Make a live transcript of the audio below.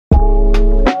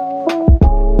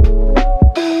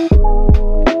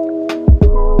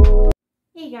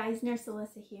Hey guys, Nurse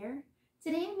Alyssa here.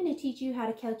 Today I'm going to teach you how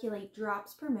to calculate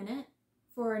drops per minute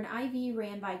for an IV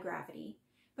ran by gravity.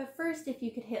 But first, if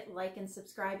you could hit like and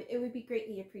subscribe, it would be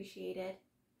greatly appreciated.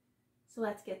 So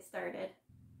let's get started.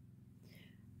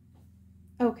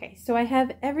 Okay, so I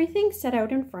have everything set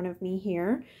out in front of me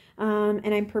here,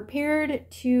 and I'm prepared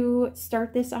to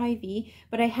start this IV,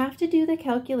 but I have to do the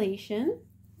calculation.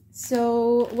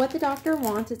 So what the doctor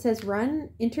wants, it says run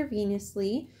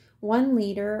intravenously 1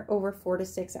 liter over 4 to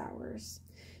 6 hours.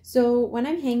 So when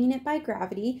I'm hanging it by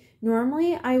gravity,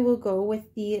 normally I will go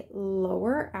with the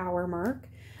lower hour mark,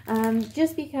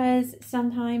 just because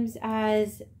sometimes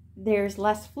as there's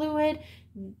less fluid,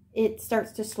 it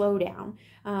starts to slow down.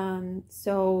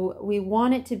 So we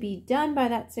want it to be done by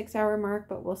that 6 hour mark,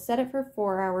 but we'll set it for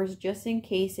 4 hours just in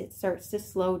case it starts to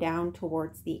slow down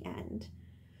towards the end.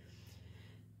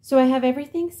 So I have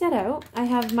everything set out. I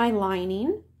have my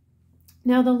lining.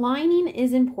 Now the lining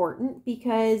is important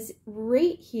because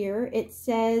right here it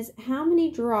says how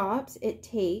many drops it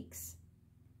takes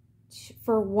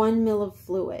for 1 ml of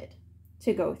fluid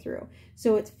to go through.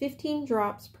 So it's 15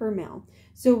 drops per ml.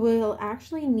 So we'll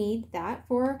actually need that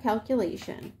for our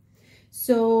calculation.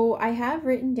 So I have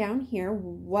written down here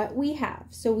what we have.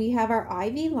 So we have our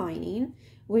IV lining,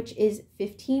 which is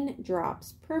 15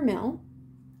 drops per ml.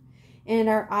 And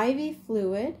our IV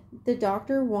fluid, the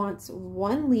doctor wants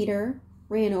 1 liter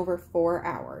ran over 4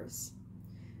 hours.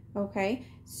 Okay,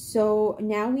 so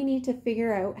now we need to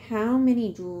figure out how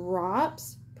many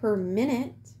drops per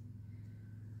minute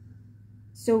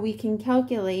so we can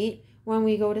calculate when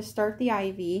we go to start the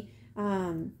IV.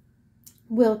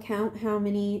 We'll count how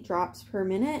many drops per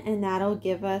minute, and that'll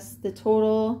give us the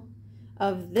total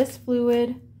of this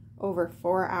fluid over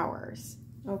 4 hours.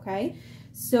 Okay,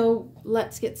 so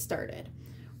let's get started.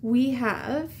 We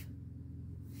have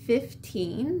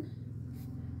 15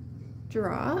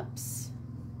 drops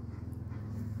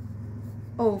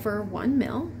over 1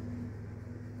 ml.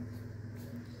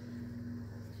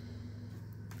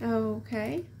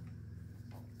 Okay.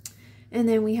 And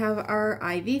then we have our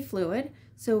IV fluid.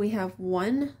 So we have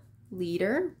 1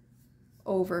 liter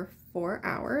over 4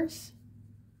 hours.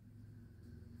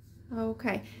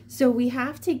 Okay. So we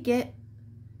have to get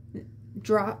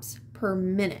drops per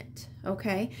minute.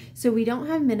 Okay. So we don't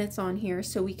have minutes on here,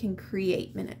 so we can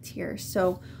create minutes here.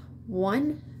 So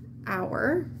 1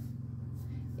 hour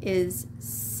is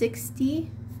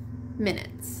 60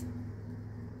 minutes.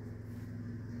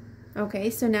 Okay,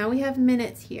 so now we have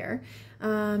minutes here,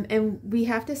 and we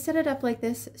have to set it up like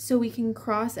this so we can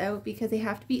cross out because they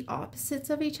have to be opposites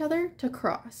of each other to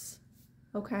cross.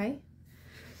 Okay,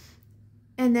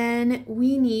 and then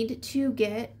we need to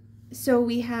get, so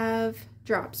we have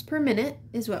drops per minute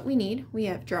is what we need. We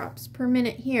have drops per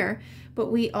minute here, but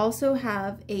we also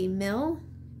have a mil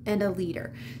and a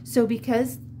liter. So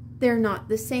because they're not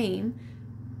the same,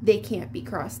 they can't be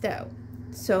crossed out.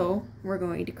 So we're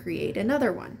going to create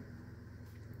another one.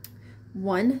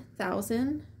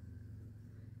 1,000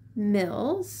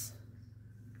 mils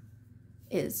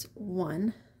is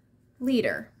 1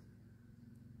 liter.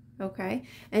 Okay,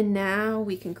 and now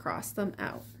we can cross them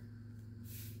out.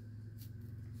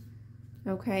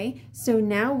 Okay, so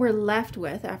now we're left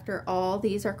with, after all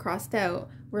these are crossed out,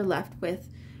 we're left with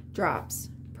drops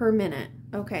per minute.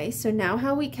 Okay, so now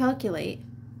how we calculate,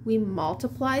 we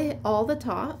multiply all the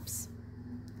tops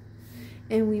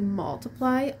and we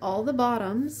multiply all the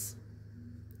bottoms,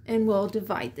 and we'll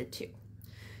divide the two.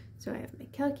 So I have my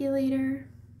calculator.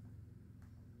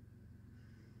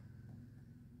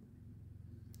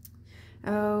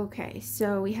 Okay,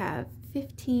 so we have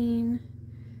 15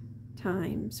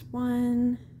 times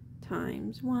 1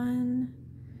 times 1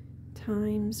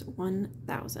 times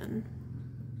 1,000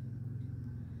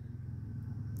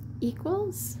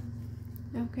 equals,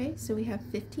 okay, so we have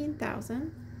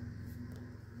 15,000.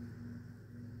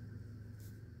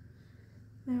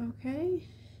 Okay,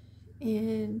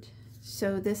 and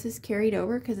so this is carried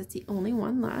over because it's the only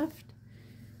one left.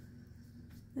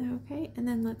 Okay, and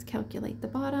then let's calculate the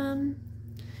bottom.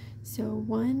 So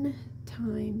 1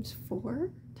 times 4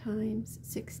 times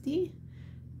 60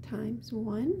 times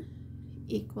 1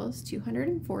 equals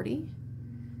 240.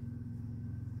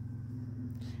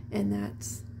 And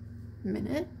that's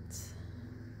minutes.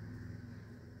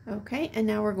 Okay, and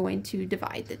now we're going to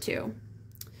divide the two.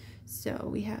 So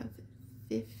we have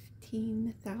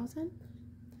 15,000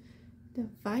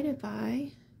 divided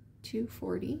by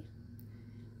 240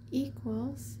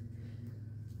 equals,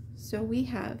 so we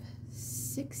have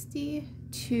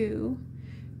 62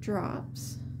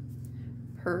 drops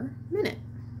per minute.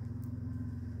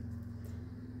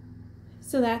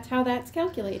 So that's how that's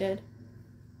calculated.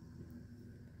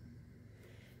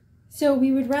 So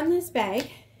we would run this bag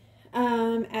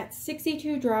at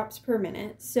 62 drops per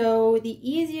minute. So the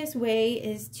easiest way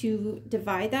is to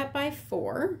divide that by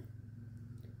 4.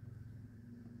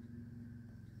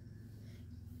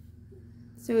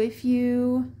 So if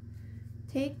you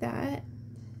take that,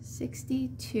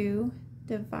 62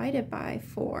 divided by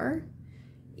 4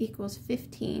 equals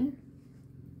 15.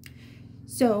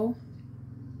 So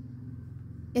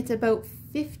it's about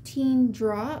 15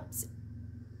 drops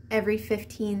every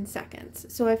 15 seconds.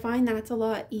 So I find that's a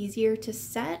lot easier to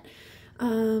set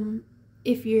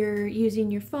if you're using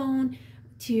your phone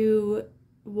to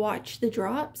watch the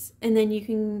drops, and then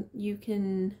you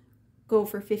can go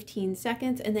for 15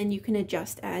 seconds and then you can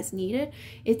adjust as needed.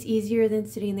 It's easier than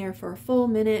sitting there for a full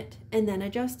minute and then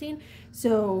adjusting.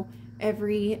 So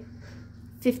every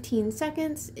 15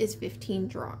 seconds is 15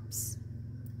 drops.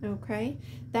 Okay,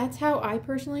 that's how I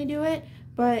personally do it,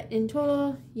 but in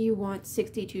total you want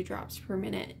 62 drops per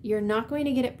minute. You're not going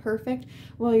to get it perfect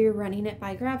while you're running it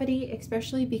by gravity,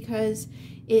 especially because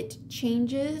it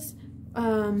changes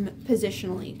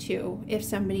positionally too. If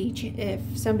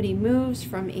somebody moves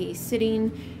from a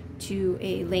sitting to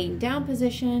a laying down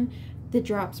position, the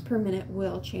drops per minute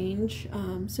will change.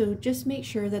 So just make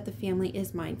sure that the family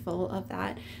is mindful of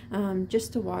that.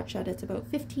 Just to watch that it's about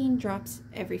 15 drops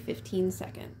every 15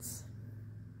 seconds.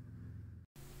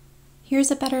 Here's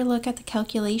a better look at the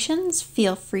calculations.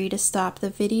 Feel free to stop the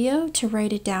video to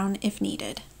write it down if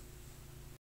needed.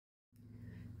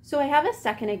 So I have a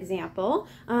second example.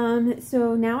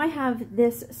 So now I have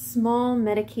this small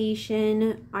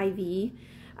medication IV.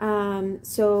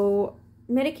 So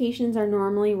medications are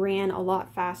normally ran a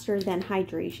lot faster than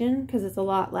hydration because it's a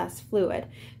lot less fluid.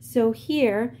 So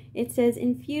here it says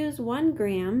infuse 1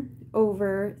 gram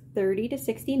over 30 to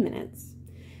 60 minutes.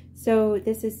 So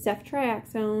this is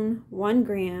ceftriaxone 1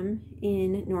 gram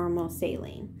in normal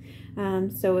saline.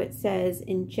 So it says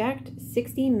inject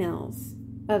 60 mils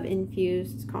of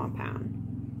infused compound.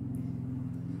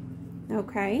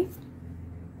 Okay,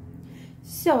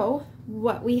 so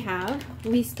what we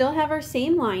still have our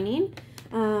same lining.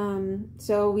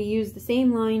 So we use the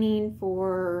same lining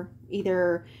for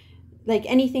either like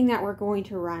anything that we're going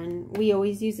to run. We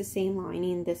always use the same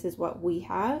lining. This is what we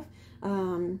have.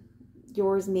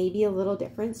 Yours may be a little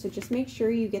different, so just make sure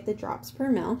you get the drops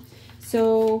per mil.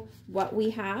 So what we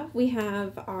have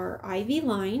our IV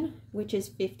line, which is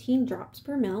 15 drops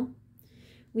per mil.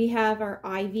 We have our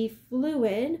IV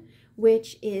fluid,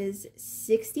 which is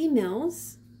 60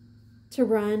 mils to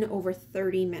run over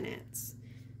 30 minutes.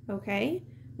 Okay,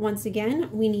 once again,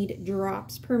 we need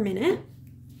drops per minute.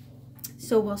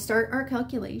 So we'll start our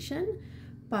calculation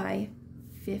by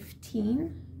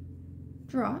 15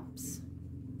 drops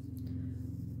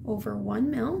over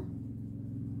 1 mil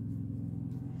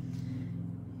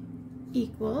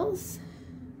equals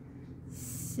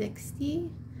 60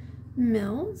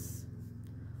 mils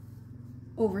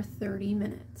over 30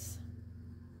 minutes.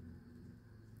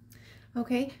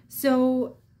 Okay,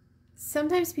 so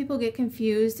sometimes people get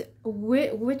confused,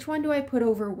 which one do I put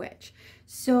over which?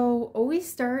 So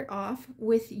always start off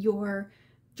with your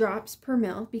drops per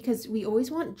mil, because we always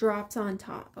want drops on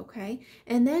top, okay?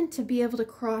 And then to be able to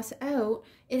cross out,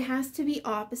 it has to be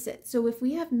opposite. So if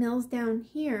we have mils down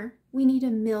here, we need a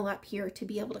mil up here to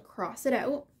be able to cross it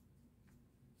out.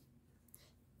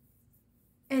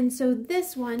 And so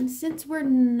this one, since we're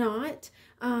not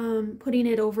putting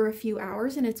it over a few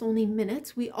hours and it's only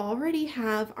minutes, we already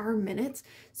have our minutes.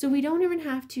 So we don't even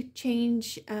have to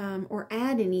change or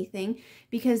add anything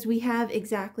because we have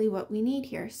exactly what we need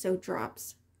here. So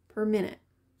drops per minute,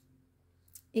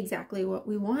 exactly what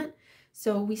we want.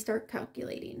 So we start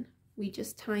calculating. We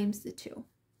just times the 2.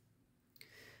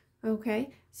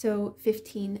 Okay, so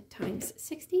 15 times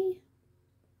 60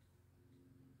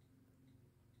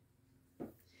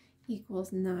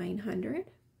 equals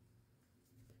 900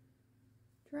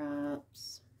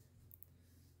 drops.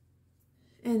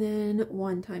 And then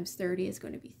 1 times 30 is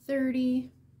going to be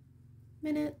 30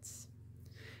 minutes.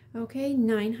 Okay,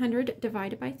 900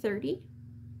 divided by 30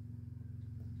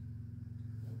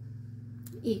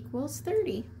 equals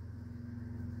 30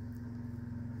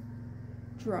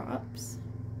 drops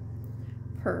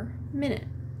per minute.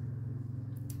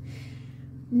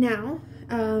 Now,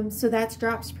 so that's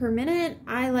drops per minute.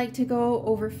 I like to go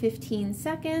over 15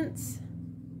 seconds.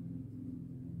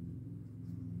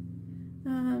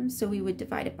 So we would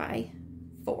divide it by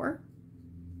 4.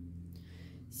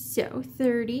 So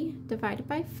 30 divided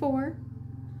by 4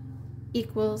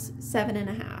 equals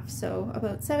 7.5. So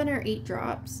about 7 or 8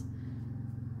 drops.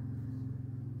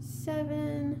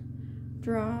 7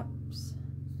 drops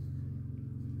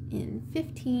in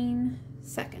 15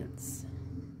 seconds.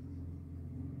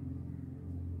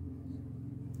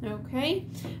 Okay,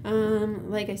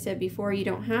 like I said before, you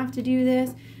don't have to do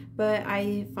this, but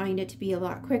I find it to be a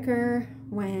lot quicker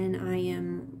when I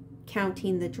am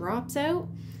counting the drops out.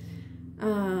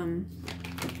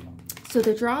 So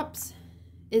the drops,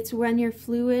 it's when your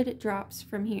fluid drops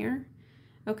from here.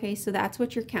 Okay, so that's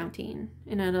what you're counting,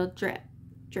 and it'll drip,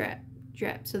 drip,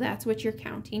 drip. So that's what you're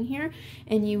counting here,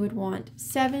 and you would want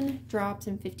 7 drops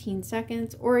in 15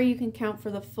 seconds, or you can count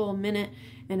for the full minute,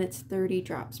 and it's 30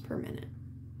 drops per minute.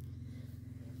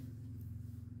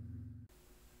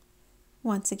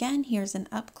 Once again, here's an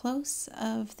up close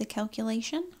of the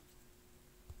calculation.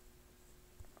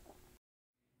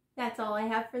 That's all I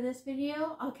have for this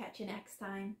video. I'll catch you next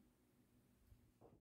time.